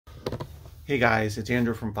Hey guys, it's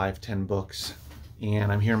Andrew from 510 Books,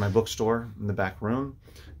 and I'm here in my bookstore in the back room.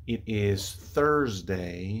 It is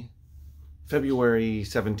Thursday, February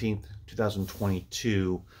 17th,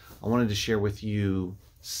 2022. I wanted to share with you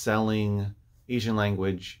selling Asian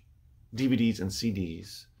language DVDs and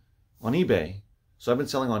CDs on eBay. So I've been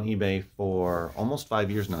selling on eBay for almost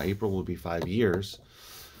 5 years now. April will be 5 years.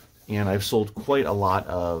 And I've sold quite a lot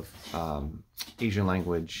of Asian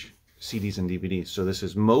language CDs and DVDs. So this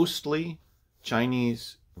is mostly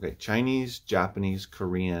Chinese, Japanese,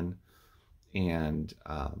 Korean, and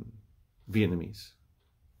Vietnamese.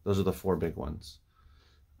 Those are the four big ones.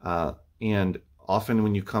 And often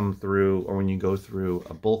when you come through, or when you go through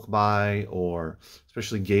a bulk buy, or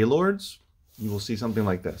especially Gaylords, you will see something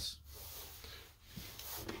like this.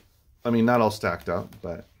 I mean, not all stacked up,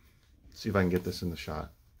 but see if I can get this in the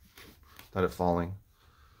shot without it falling.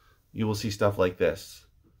 You will see stuff like this.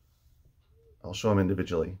 I'll show them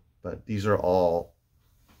individually, but these are all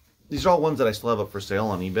ones that I still have up for sale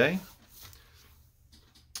on eBay.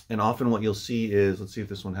 And often what you'll see is, let's see if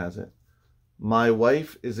this one has it. My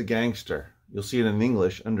wife is a gangster. You'll see it in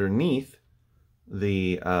English underneath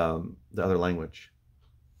the other language.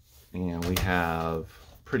 And we have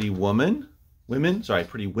Pretty Women.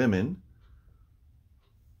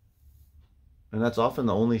 And that's often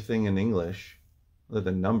the only thing in English other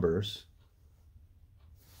than numbers.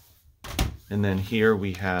 And then here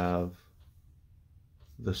we have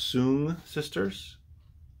the Soong sisters.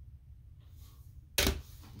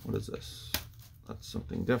 What is this? That's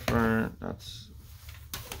something different. That's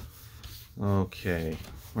okay.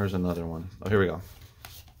 Where's another one? Oh, here we go.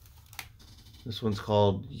 This one's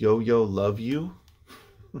called Yo-Yo Love You.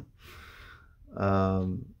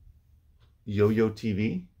 Yo-Yo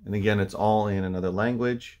TV. And again, it's all in another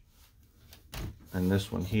language. And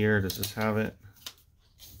this one here, does this have it?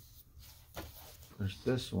 There's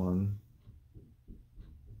this one.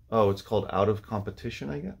 Oh, it's called Out of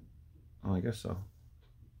Competition, I guess. Oh, I guess so.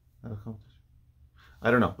 Out of Competition.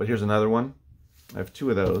 I don't know, but here's another one. I have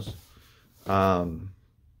two of those.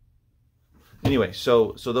 Anyway,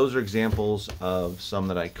 so those are examples of some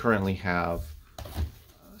that I currently have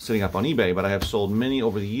sitting up on eBay, but I have sold many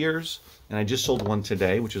over the years, and I just sold one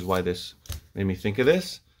today, which is why this made me think of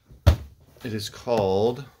this. It is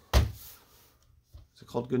called... Is it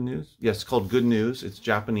called Good News? Yes, it's called Good News. It's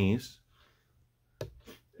Japanese.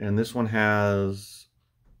 And this one has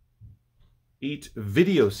 8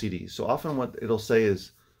 video CDs. So often what it'll say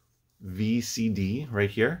is VCD right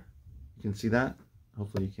here. You can see that?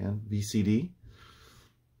 Hopefully you can. VCD.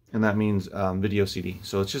 And that means video CD.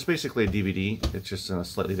 So it's just basically a DVD. It's just in a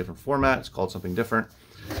slightly different format. It's called something different.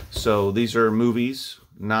 So these are movies,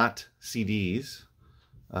 not CDs.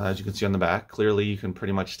 As you can see on the back, clearly you can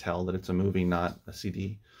pretty much tell that it's a movie, not a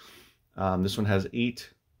CD. This one has 8.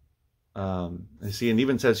 I see, and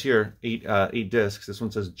even says here 8 discs. This one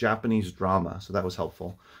says Japanese drama, so that was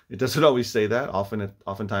helpful. It doesn't always say that.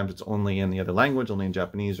 Oftentimes it's only in the other language, only in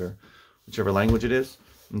Japanese or whichever language it is.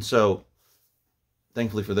 And so,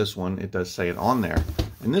 thankfully for this one, it does say it on there.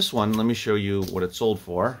 And this one, let me show you what it sold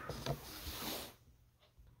for.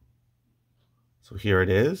 So here it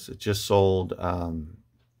is. It just sold.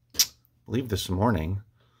 I believe this morning.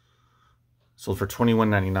 Sold for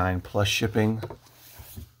 $21.99 plus shipping.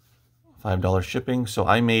 $5 shipping. So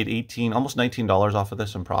I made almost $19 off of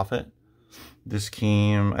this in profit. This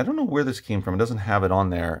came, I don't know where this came from. It doesn't have it on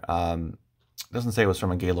there. It doesn't say it was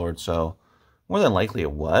from a Gaylord, so more than likely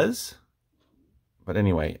it was. But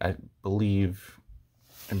anyway, I believe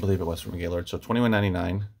it was from a Gaylord. So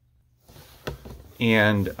 $21.99.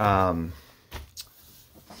 And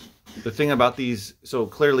the thing about these, so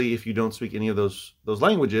clearly if you don't speak any of those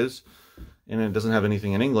languages, and it doesn't have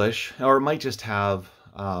anything in English, or it might just have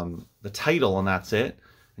the title and that's it,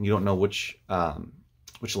 and you don't know which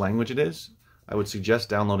language it is, I would suggest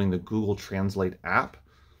downloading the Google Translate app.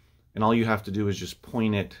 And all you have to do is just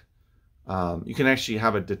point it. You can actually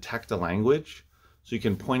have it detect a language, so you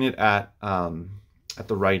can point it at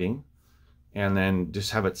the writing, and then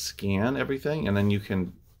just have it scan everything, and then you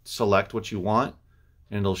can select what you want.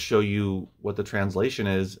 And it'll show you what the translation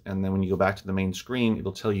is, and then when you go back to the main screen,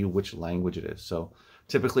 it'll tell you which language it is. So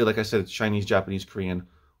typically, like I said, it's Chinese, Japanese, Korean,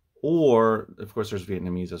 or of course there's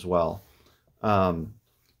Vietnamese as well.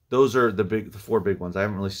 Those are the 4 big ones. I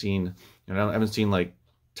haven't really seen, I haven't seen like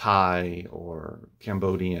Thai or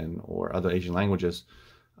Cambodian or other Asian languages.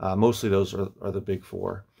 Mostly those are the big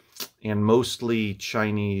 4, and mostly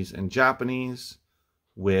Chinese and Japanese,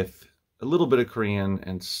 with a little bit of Korean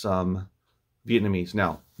and some Vietnamese.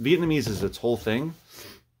 Now, Vietnamese is its whole thing,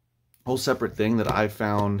 whole separate thing that I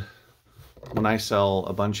found when I sell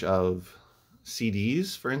a bunch of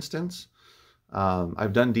CDs, for instance.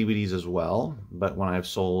 I've done DVDs as well, but when I've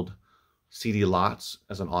sold CD lots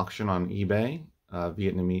as an auction on eBay,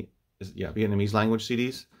 Vietnamese language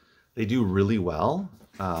CDs, they do really well.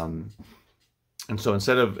 And so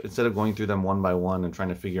instead of going through them one by one and trying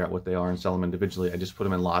to figure out what they are and sell them individually, I just put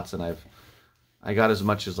them in lots, and I got as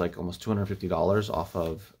much as like almost $250 off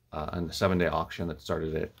of a 7-day auction that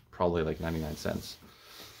started at probably like 99 cents.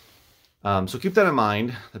 So keep that in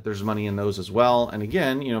mind, that there's money in those as well. And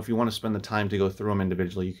again, you know, if you want to spend the time to go through them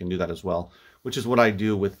individually, you can do that as well, which is what I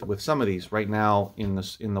do with some of these. Right now in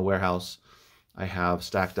the warehouse, I have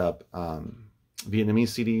stacked up Vietnamese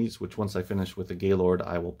CDs, which once I finish with the Gaylord,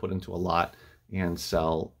 I will put into a lot and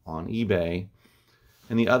sell on eBay.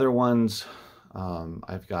 And the other ones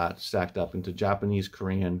I've got stacked up into Japanese,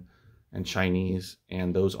 Korean, and Chinese,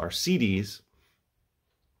 and those are CDs.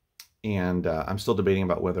 And I'm still debating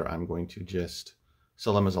about whether I'm going to just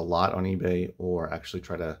sell them as a lot on eBay or actually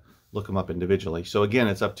try to look them up individually. So again,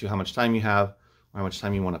 it's up to how much time you have or how much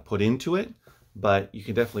time you want to put into it, but you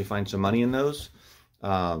can definitely find some money in those.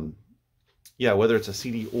 Yeah, whether it's a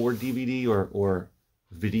CD or DVD or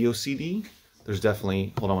video CD, there's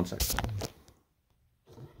definitely, hold on one second.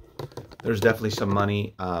 There's definitely some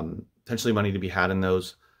money, potentially money to be had in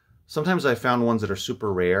those. Sometimes I found ones that are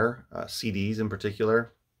super rare, CDs in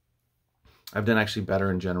particular. I've done actually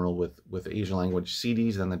better in general with Asian language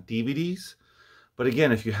CDs than the DVDs. But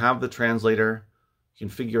again, if you have the translator, you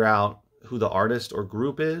can figure out who the artist or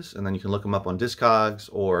group is, and then you can look them up on Discogs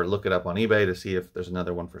or look it up on eBay to see if there's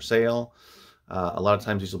another one for sale. A lot of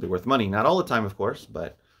times these will be worth money. Not all the time, of course,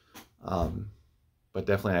 but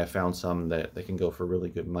definitely I have found some that they can go for really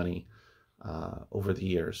good money over the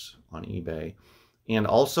years on eBay. And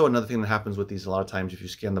also another thing that happens with these, a lot of times if you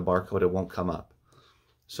scan the barcode, it won't come up.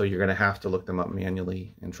 So you're going to have to look them up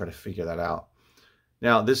manually and try to figure that out.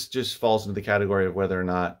 Now, this just falls into the category of whether or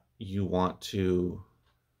not you want to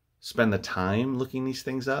spend the time looking these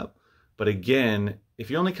things up. But again, if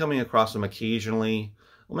you're only coming across them occasionally,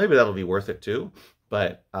 well, maybe that'll be worth it too.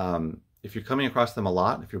 But if you're coming across them a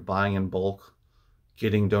lot, if you're buying in bulk,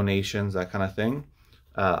 getting donations, that kind of thing,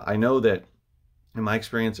 I know that in my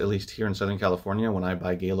experience, at least here in Southern California, when I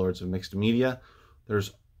buy Gaylords of mixed media,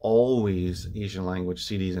 there's always Asian language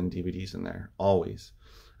CDs and DVDs in there, always.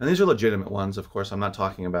 And these are legitimate ones, of course. I'm not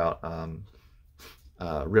talking about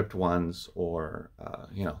ripped ones or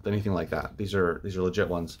you know, anything like that. These are legit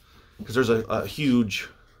ones, because there's a huge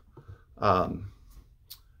you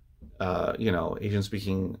know, Asian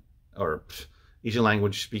speaking or Asian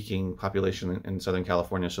language speaking population in Southern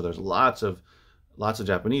California. So there's lots of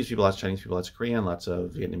Japanese people, lots of Chinese people, lots of Korean, lots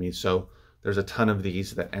of Vietnamese. So there's a ton of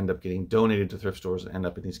these that end up getting donated to thrift stores and end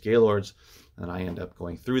up in these Gaylords, and I end up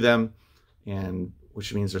going through them, and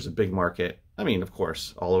which means there's a big market. I mean, of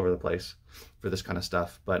course, all over the place for this kind of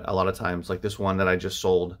stuff, but a lot of times, like this one that I just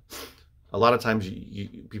sold, a lot of times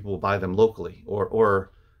people will buy them locally,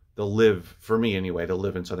 or they'll live, for me anyway, they'll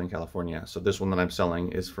live in Southern California. So this one that I'm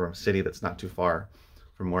selling is from a city that's not too far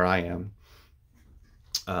from where I am.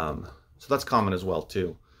 So that's common as well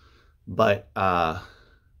too. But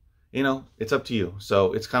you know, it's up to you.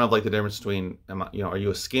 So it's kind of like the difference between, you know, are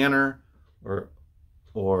you a scanner or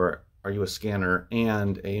are you a scanner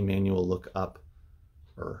and a manual lookup,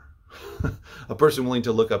 or a person willing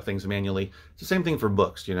to look up things manually? It's the same thing for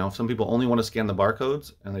books. You know, some people only want to scan the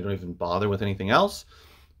barcodes and they don't even bother with anything else.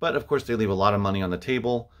 But of course they leave a lot of money on the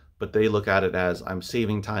table, but they look at it as, I'm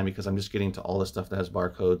saving time because I'm just getting to all the stuff that has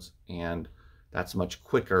barcodes, and that's much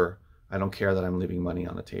quicker. I don't care that I'm leaving money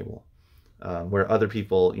on the table. Where other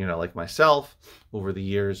people, you know, like myself, over the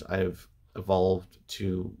years, I've evolved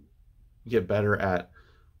to get better at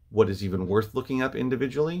what is even worth looking up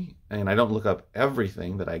individually. And I don't look up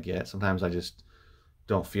everything that I get. Sometimes I just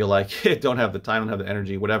don't feel like it, don't have the time, don't have the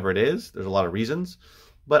energy, whatever it is. There's a lot of reasons,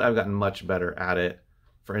 but I've gotten much better at it.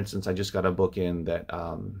 For instance, I just got a book in that,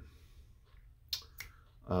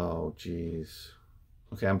 oh geez,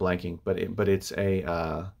 okay, I'm blanking, but it's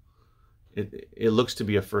a, it looks to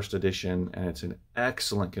be a first edition, and it's in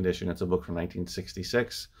excellent condition. It's a book from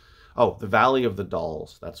 1966. Oh, The Valley of the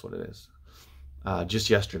Dolls, that's what it is. Just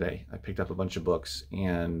yesterday, I picked up a bunch of books,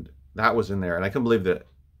 and that was in there. And I couldn't believe that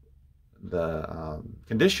the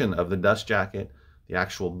condition of the dust jacket, the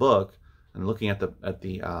actual book, and looking at the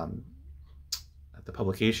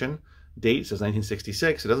publication date, says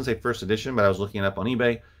 1966. It doesn't say first edition, but I was looking it up on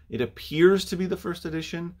eBay. It appears to be the first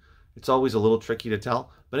edition. It's always a little tricky to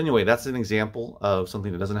tell. But anyway, that's an example of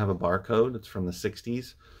something that doesn't have a barcode. It's from the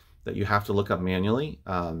 60s that you have to look up manually.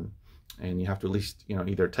 And you have to at least, you know,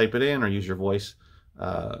 either type it in or use your voice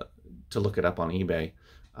to look it up on eBay,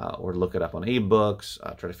 or look it up on eBooks,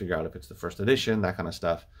 try to figure out if it's the first edition, that kind of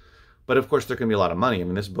stuff. But of course, there can be a lot of money. I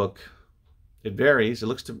mean, this book, it varies. It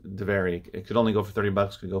looks to vary. It could only go for 30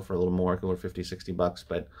 bucks, could go for a little more, it could go for 50, 60 bucks.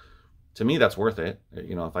 But to me, that's worth it.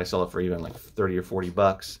 You know, if I sell it for even like 30 or 40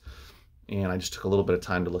 bucks, and I just took a little bit of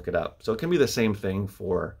time to look it up. So it can be the same thing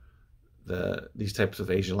for these types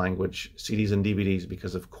of Asian language CDs and DVDs,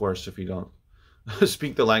 because of course, if you don't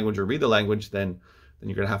speak the language or read the language, then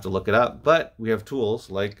you're going to have to look it up. But we have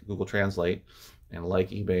tools like Google Translate and like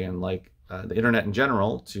eBay and like the internet in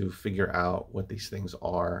general to figure out what these things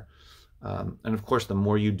are. And of course, the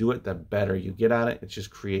more you do it, the better you get at it. It's just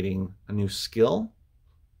creating a new skill.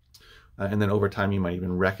 And then over time, you might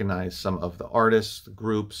even recognize some of the artists, the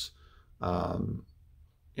groups,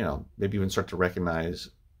 you know, maybe even start to recognize,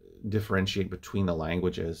 differentiate between the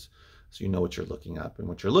languages, so you know what you're looking up and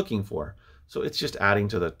what you're looking for. So it's just adding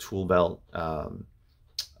to the tool belt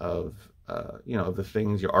of you know, of the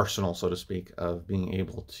things, your arsenal, so to speak, of being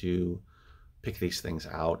able to pick these things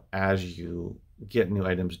out as you get new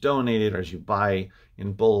items donated or as you buy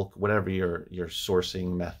in bulk, whatever your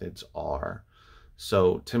sourcing methods are.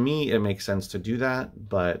 So to me, it makes sense to do that,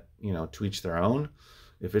 but you know, to each their own.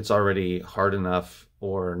 If it's already hard enough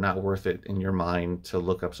or not worth it in your mind to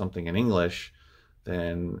look up something in English,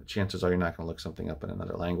 then chances are you're not going to look something up in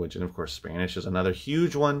another language. And of course, Spanish is another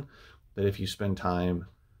huge one that if you spend time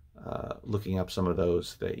looking up some of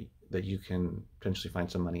those, that you can potentially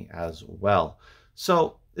find some money as well.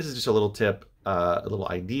 So this is just a little tip, a little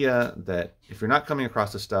idea that if you're not coming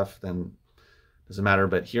across this stuff, then it doesn't matter.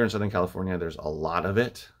 But here in Southern California, there's a lot of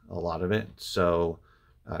it. So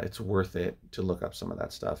it's worth it to look up some of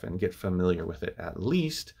that stuff and get familiar with it, at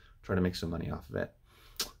least try to make some money off of it.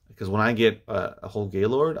 Because when I get a whole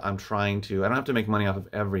Gaylord, I don't have to make money off of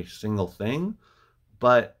every single thing,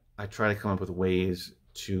 but I try to come up with ways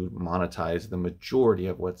to monetize the majority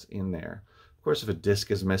of what's in there. Of course, if a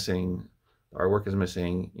disc is missing, the artwork is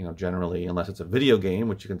missing, you know, generally, unless it's a video game,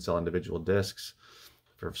 which you can sell individual discs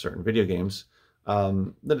for certain video games,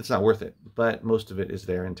 then it's not worth it. But most of it is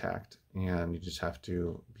there intact, and you just have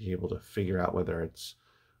to be able to figure out whether it's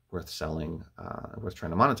worth selling, worth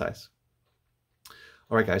trying to monetize.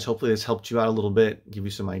 All right, guys, hopefully this helped you out a little bit, give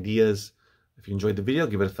you some ideas. If you enjoyed the video,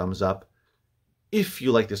 give it a thumbs up. If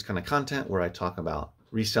you like this kind of content where I talk about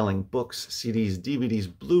reselling books, CDs,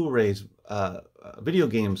 DVDs, Blu-rays, video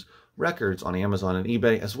games, records on Amazon and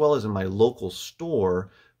eBay, as well as in my local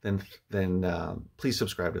store, then please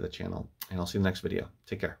subscribe to the channel, and I'll see you in the next video.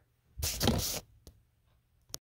 Take care.